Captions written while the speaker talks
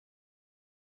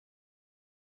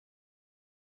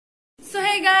So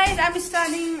hey guys, I'm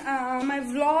starting my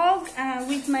vlog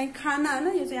with my खाना हैन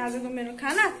यो चाहिँ आजको मेरो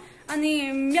खाना अनि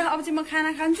अब चाहिँ म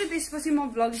खाना खान्छु त्यसपछि म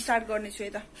vlog स्टार्ट गर्ने छु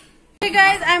यता. Hey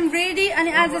guys, I'm ready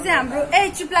अनि आज चाहिँ हाम्रो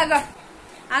चुप्ला ग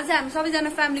आज हामी सबैजना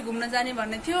फ्यामिली घुम्न जाने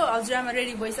भन्ने थियो. हजुरआमा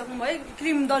रेडी भइसक्नु भयो.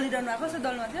 क्रिम दलिरहनु भएको छ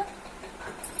दल्नु थियो.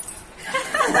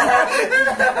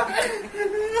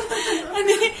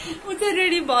 अनि उ चाहिँ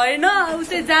रेडी भएन उ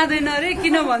चाहिँ जादैन रे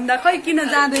किन भन्दा खै किन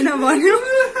जादैन भन्यो.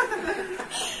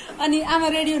 अनि आमा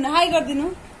रेडी हुन हाई गर्दिनु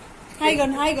हाई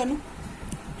गर्नु हाई गर्नु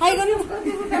हाई गर्नु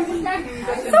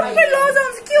सबै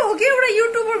लजाउँछ के हो कि एउटा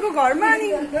युट्युबरको घरमा अनि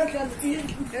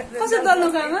कसरी दल्नु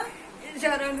आमा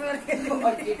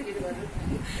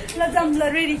ल जाम ल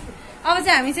रेडी. अब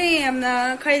चाहिँ हामी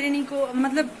चाहिँ खैरेनीको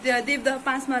मतलब देवदह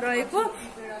 5 मा रहेको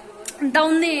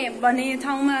दाउन्ने भन्ने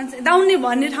ठाउँमा दाउन्ने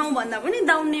भन्ने ठाउँ भन्दा पनि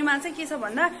दाउन्नेमा चाहिँ के छ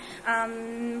भन्दा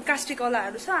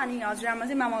कास्टिकलाहरू छ अनि हजुरआमा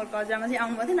चाहिँ मामाको हजुरआमा चाहिँ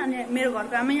आउनुभएको थिएन अनि मेरो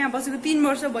घरको आमा यहाँ बसेको 3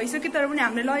 वर्ष भइसक्यो तर पनि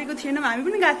हामीले लगेको थिएनौँ हामी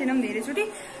पनि गएको थिएनौँ धेरैचोटि.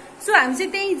 सो हामी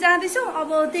चाहिँ त्यहीँ जाँदैछौँ अब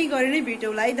त्यही गरेरै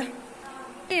भेटौँला है त.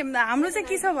 हाम्रो चाहिँ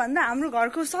के छ भन्दा हाम्रो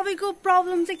घरको सबैको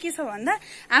प्रब्लम चाहिँ के छ भन्दा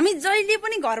हामी जहिले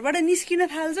पनि घरबाट निस्किन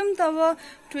थाल्छौँ तब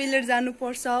टोइलेट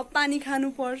जानुपर्छ पानी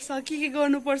खानुपर्छ के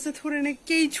गर्नुपर्छ थोरै नै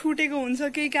केही छुटेको हुन्छ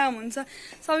केही काम हुन्छ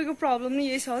सबैको प्रब्लम नै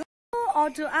यही छ.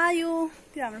 अटो आयो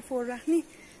त्यो हाम्रो फोहोर राख्ने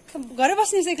घरै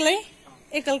बस्ने एक्लै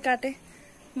एकल काटे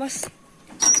बस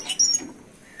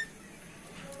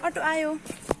अटो आयो.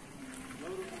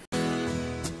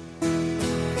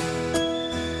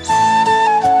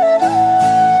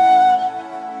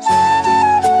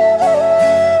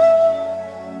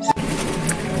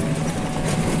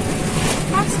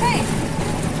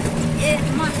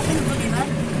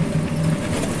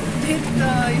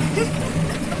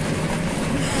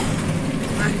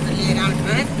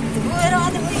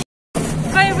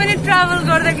 कहीँ पनि ट्राभल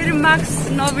गर्दाखेरि मास्क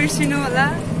नबिर्सिनु होला.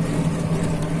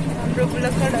 हाम्रो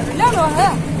बुलकरहरू ल्याउनु होला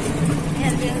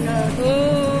हो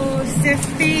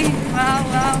सेफ्टी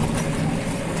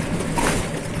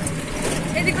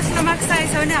यदि कसैलाई मास्क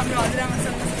चाहिएको छ भने हाम्रो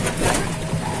हजुरआमासँग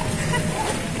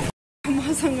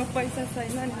मसँग पैसा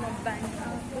छैन नि म ब्याङ्कमा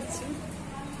छु.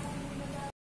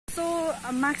 So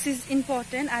marks is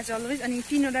important as always. अनि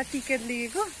 3वटा टिकट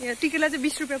लिएको टिकटलाई चाहिँ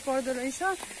 20 रुपियाँ पर्दो रहेछ.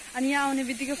 अनि यहाँ आउने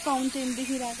बित्तिकै फाउन्टेन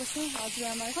देखिरहेको छ.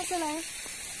 हजुरआमालाई कस्तो लाग्यो?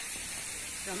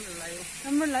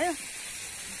 राम्रो लाग्यो.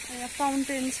 यहाँ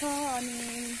फाउन्टेन छ अनि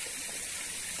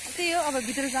त्यही हो. अब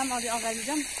भित्र जाम अझै अगाडि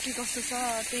जाम के कस्तो छ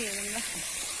त्यही हेरौँ ल.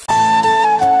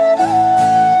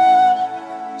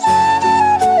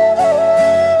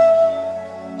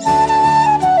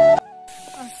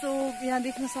 यहाँ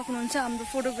देख्न सक्नुहुन्छ हाम्रो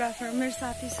फोटोग्राफर मेरो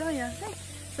साथी छ यहाँ चाहिँ.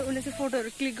 सो उसले चाहिँ फोटोहरू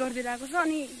क्लिक गरिदिइरहेको छ.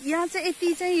 अनि यहाँ चाहिँ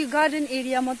यति चाहिँ गार्डन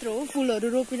एरिया मात्र हो फुलहरू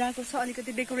रोपिरहेको छ.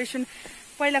 अलिकति डेकोरेसन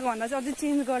पहिलाको भन्दा चाहिँ अझै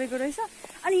चेन्ज गरेको रहेछ.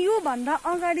 अनि यो भन्दा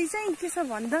अगाडि चाहिँ के छ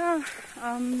भन्दा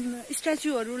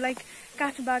स्ट्याचुहरू लाइक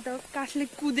काठले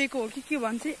कुदेको हो कि के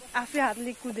भन्छ आफै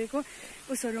हातले कुदेको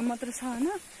उसहरू मात्र छ होइन.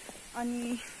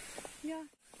 अनि यहाँ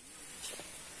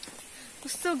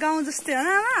कस्तो गाउँ जस्तै होइन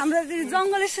हाम्रोतिर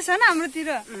जङ्गल यस्तो छ होइन हाम्रोतिर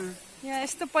यहाँ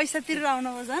यस्तो पैसा तिरेर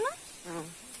आउनुपर्छ होइन.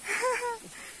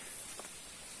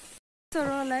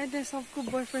 त्यहाँ सबको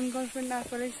बोयफ्रेन्ड गर्लफ्रेन्ड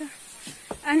आएको रहेछ.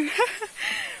 एन्ड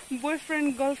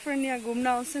बोयफ्रेन्ड गर्लफ्रेन्ड यहाँ घुम्न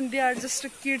आउँछन्. दे आर जस्ट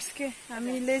किड्स के.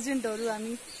 हामी लेजेन्डहरू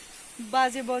हामी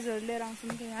बाजे बजहरू लिएर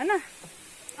आउँछौँ त्यो होइन.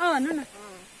 भन्नु न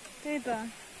त्यही त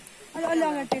अलि अलि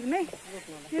अगाडि टेक्नु है.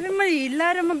 यो चाहिँ मैले हिल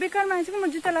लाएर म बेकार मान्छेको म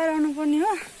जुत्ता लाएर आउनु पर्ने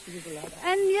हो.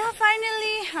 एन्ड यहाँ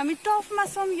फाइनली हामी टपमा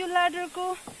छौँ यो ल्याडरको.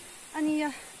 अनि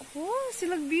यहाँ हो see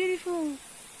look beautiful.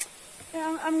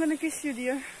 I'm gonna kiss you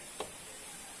dear.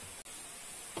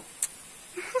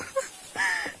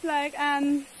 Like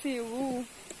and see ooh.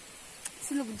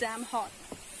 She look damn hot.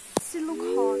 She look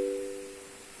hot.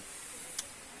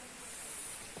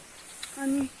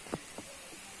 अनि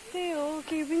त्यही हो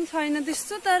केही पनि छैन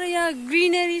त्यस्तो. तर यहाँ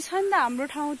ग्रिनेरी छ नि त हाम्रो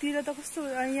ठाउँतिर त कस्तो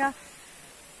यहाँ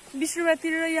 20 रुपियाँ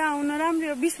तिरेर यहाँ आउन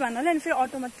राम्रो. 20 भन्नाले अनि फेरि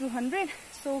अटोमा 200.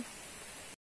 सो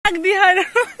बिहार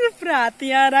पुरा हात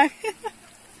यहाँ राखे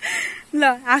ल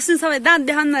हाँस्नु सबै दाँत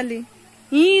देखाउनु अलि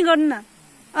हिँ गर्नु न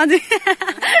अझै.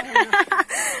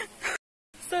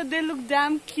 So they look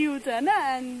dam cute होइन.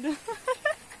 एन्ड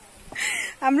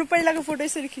हाम्रो पहिलाको फोटो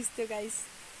यसरी खिच्थ्यो गाइस.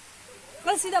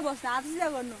 ल सिधा बस्नु हात सिधा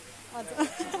गर्नु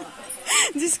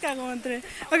हजुर जिस्काएको मात्रै.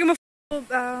 ओके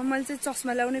मैले चाहिँ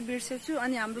चस्मा ल्याउने बिर्सेछु.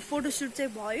 अनि हाम्रो फोटोसुट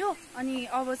चाहिँ भयो. अनि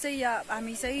अब चाहिँ यहाँ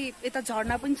हामी चाहिँ यता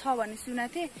झर्ना पनि छ भन्ने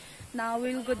सुनेको थिएँ. Now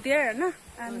we'll go there, na?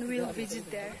 And we'll visit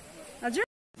there. Ajur?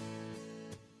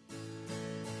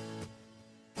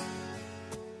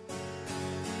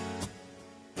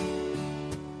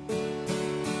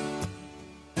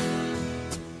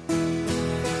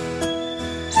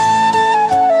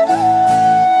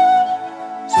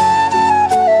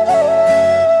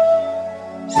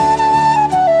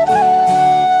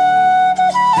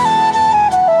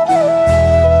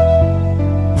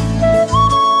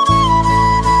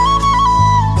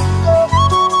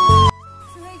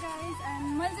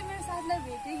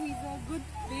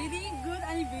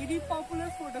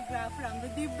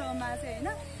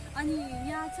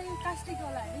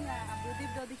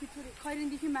 देउतादेखि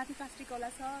खैरेनीदेखि माथि कास्टी कला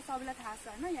छ सबैलाई थाहा छ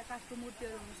हैन यहाँ काठको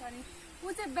मूर्तिहरू हुन्छ अनि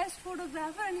ऊ चाहिँ बेस्ट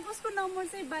फोटोग्राफर अनि उसको नम्बर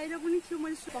चाहिँ बाहिर पनि थियो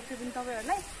मैले पक्कै पनि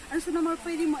तपाईहरुलाई अनि उसको नम्बर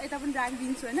फेरि म यता पनि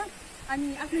राखिदिन्छु हैन अनि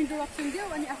आफ्नो इन्ट्रोडक्सन दियो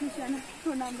अनि आफ्नो च्यानलको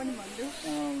नाम पनि भन्दियो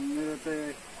मेरो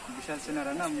चाहिँ विशाल सिन्हा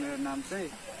हैन मेरो नाम चाहिँ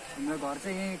मेरो घर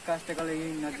चाहिँ यही कास्टेकला यही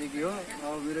नजिकै हो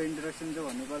अब मेरो इन्ट्रोडक्सन चाहिँ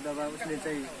भन्नुपर्दा अब उसले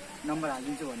चाहिँ नम्बर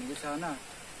हालिदिन्छु भनेको छ हैन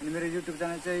अनि मेरो युट्युब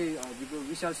च्यानल चाहिँ हजुरको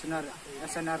विशाल सिन्हा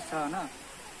SNR छ हैन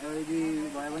यदि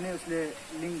भयो भने उसले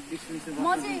लिंक डिस्क्रिप्सनमा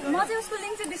म चाहिँ उसको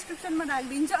लिंक चाहिँ डिस्क्रिप्सनमा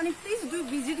राखिदिन्छु अनि please do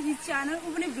visit his channel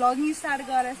उ पनि भ्लगिङ स्टार्ट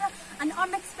गरेछ अनि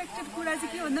अनएक्सपेक्टेड कुरा चाहिँ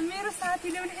के भन्दा मेरो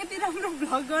साथीले पनि यति राम्रो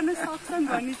भ्लग गर्न सक्छन्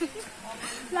भन्ने चाहिँ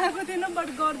लागेको थिएन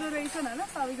बट गर्दो रहेछन् हैन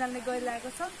सबैजनाले गरिरहेको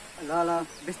छ ल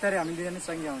बिस्तारै हामी दुईजना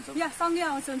सँगै आउँछौँ या सँगै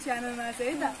आउँछौँ च्यानलमा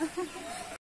चाहिँ है त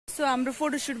सो हाम्रो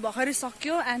फोटोसुट भर्खरै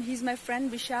सक्यो and he is my friend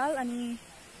विशाल अनि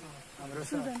हाम्रो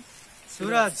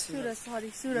सुरज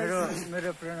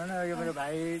मेरो फ्रेन्ड हो यो मेरो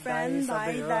भाइ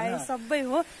दाइ सबै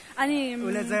हो अनि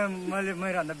उसले चाहिँ मैले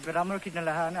भन्दा राम्रो खिच्न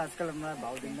लाग्यो हैन आजकल मलाई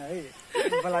भाउ दिन्न है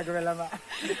बोलाको बेलामा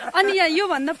अनि यहाँ यो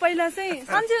भन्दा पहिला चाहिँ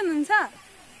सन्चै हुनुहुन्छ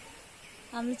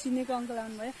हामीले चिनेको अङ्कल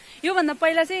आउनुभयो योभन्दा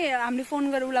पहिला चाहिँ हामीले फोन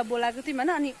गरेर उसलाई बोलाएको थियौँ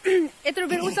होइन अनि यत्रो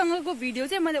बेर उसँगको भिडियो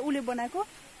चाहिँ मैले उसले बनाएको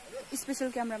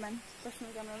special cameraman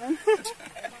personal cameraman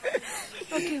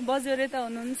okay बज्यो रे त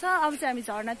हुनुहुन्छ अब चाहिँ हामी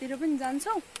झरनातिर पनि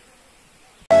जान्छौँ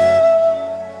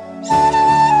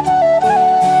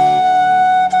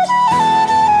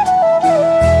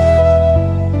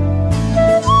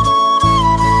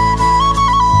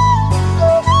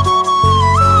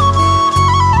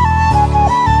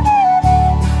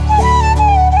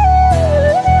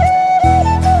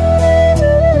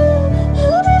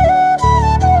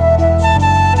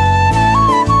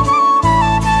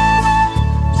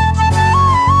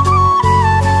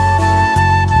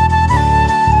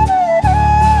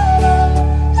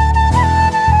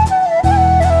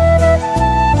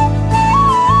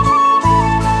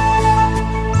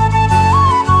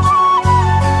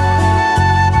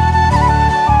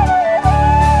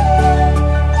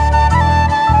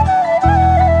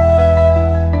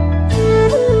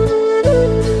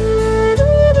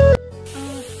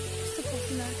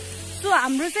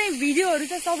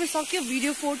सक्यो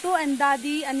भिडियो फोटो एन्ड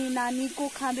दादी अनि नानीको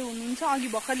खाँदै हुनुहुन्छ अघि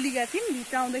भर्खर लिएका थियौँ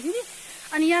भित्र आउँदाखेरि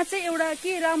अनि यहाँ चाहिँ एउटा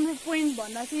के राम्रो पोइन्ट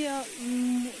भन्दा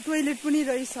चाहिँ टोइलेट पनि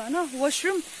रहेछ होइन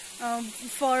washroom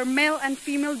for male and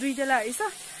female दुईटैलाई रहेछ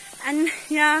एन्ड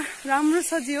यहाँ राम्रो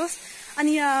सजियोस्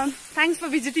अनि यहाँ थ्याङ्क्स फर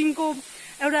भिजिटिङको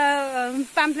एउटा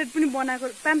प्याम्पलेट पनि बनाएको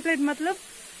प्याम्पलेट मतलब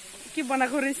के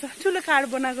बनाएको रहेछ ठुलो कार्ड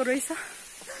बनाएको रहेछ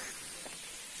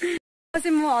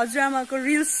चाहिँ म हजुरआमाको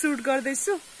रिल्स सुट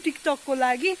गर्दैछु टिकटकको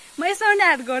लागि म यसमा पनि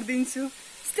एड गरिदिन्छु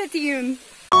स्टे ट्युन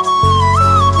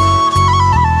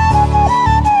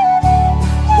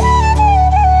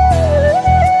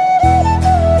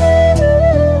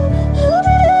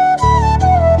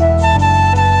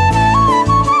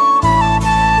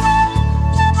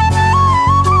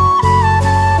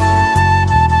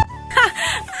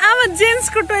अब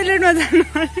जेन्ट्सको टोइलेटमा जानु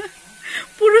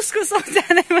पुरुषको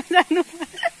शौचालयमा जानु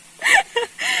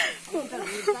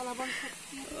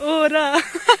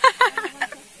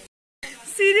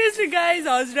सिरियसली गाइज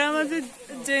हजुरआमा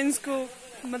चाहिँ जेन्ट्सको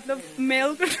मतलब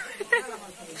मेलको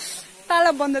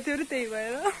ताला बन्द थियो अरे त्यही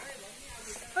भएर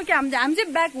ओके हामी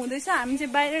चाहिँ ब्याक हुँदैछ हामी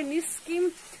चाहिँ बाहिर निस्क्यौँ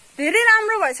धेरै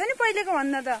राम्रो भएछ नि पहिलेको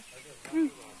भन्दा त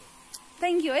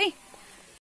थ्याङ्क यू है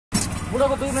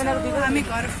हामी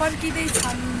घर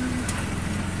फर्किँदैछौँ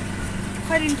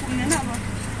खैरेनी पुग्ने अब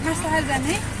नास्ता खाएर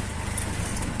जाने है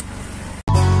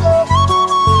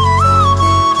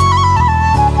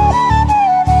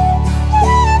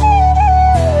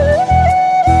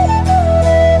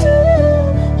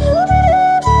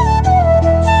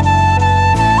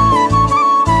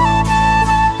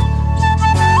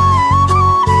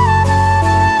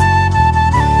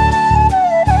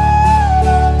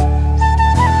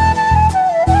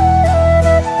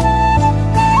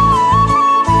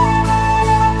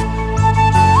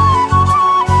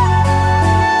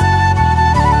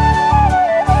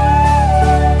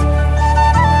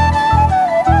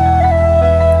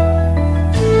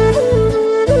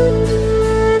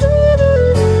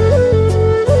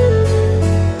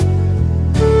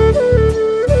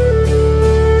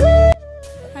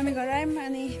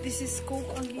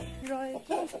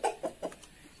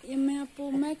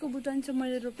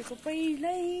मैले रोपेको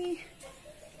पहिल्यै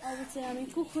अब चाहिँ हामी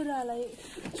कुखुरालाई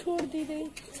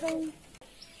छोडिदिँदैछौँ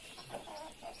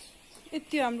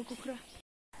यति हो हाम्रो कुखुरा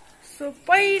सो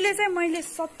पहिले चाहिँ मैले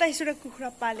 27वटा कुखुरा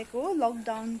पालेको हो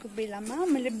लकडाउनको बेलामा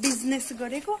मैले बिजनेस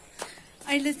गरेको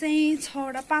अहिले चाहिँ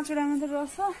 5वटा मात्र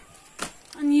रहेछ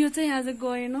अनि यो चाहिँ आज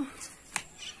गएन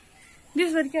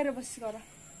दिउँसभरि के गरेर बस्छ गर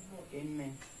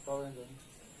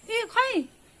ए खै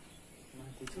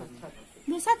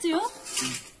ल साँच्चै हो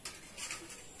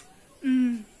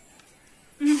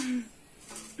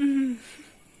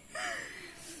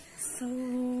सो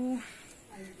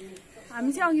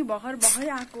हामी चाहिँ अघि भर्खरै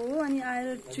आएको हो अनि आएर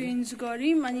चेन्ज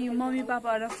गर्यौँ अनि मम्मी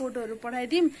पापाहरूलाई फोटोहरू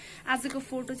पठाइदिउँ आजको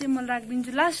फोटो चाहिँ म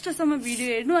राखिदिन्छु लास्टसम्म भिडियो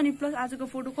हेर्नु अनि प्लस आजको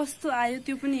फोटो कस्तो आयो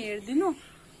त्यो पनि हेरिदिनु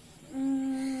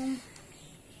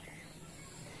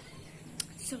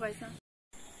sorry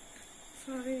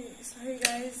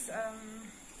guys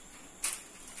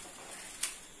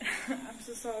I'm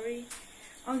so sorry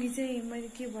अघि चाहिँ मैले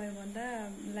के भयो भन्दा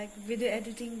लाइक भिडियो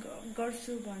एडिटिङ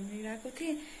गर्छु भनिरहेको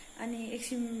थिएँ अनि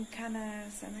एकछिन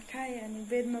खानासाना खाएँ अनि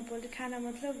बेडमा पल्ट खाना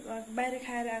मतलब बाहिर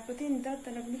खाएर आएको थिएँ नि त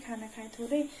तर पनि खाना खाएँ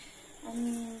थोरै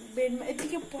अनि बेडमा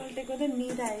यतिकै पल्टेको त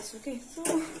निदा आएछु कि सो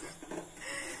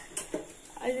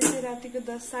अहिले चाहिँ रातिको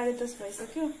 10:30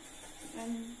 भइसक्यो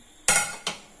अनि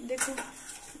देखो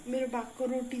मेरो भागको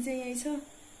रोटी चाहिँ यही छ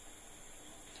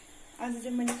आज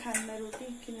चाहिँ मैले खान्न रोटी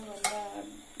किन भन्दा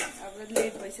अब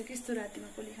लेट भइसक्यो यस्तो रातिमा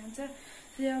कसले खान्छ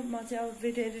म चाहिँ अब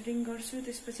भिडियो एडिटिङ गर्छु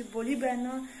त्यसपछि भोलि बिहान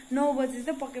 9 बजे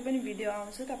चाहिँ पक्कै पनि भिडियो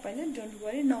आउँछ तपाईँले डोन्ट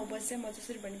वरी 9 बजे चाहिँ म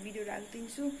जसरी भने भिडियो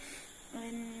राखिदिन्छु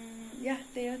एन्ड या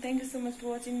त्यही हो thank you so much for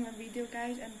watching my video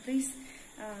guys and please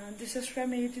do subscribe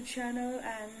my YouTube channel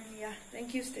and yeah,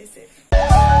 thank you, stay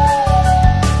safe.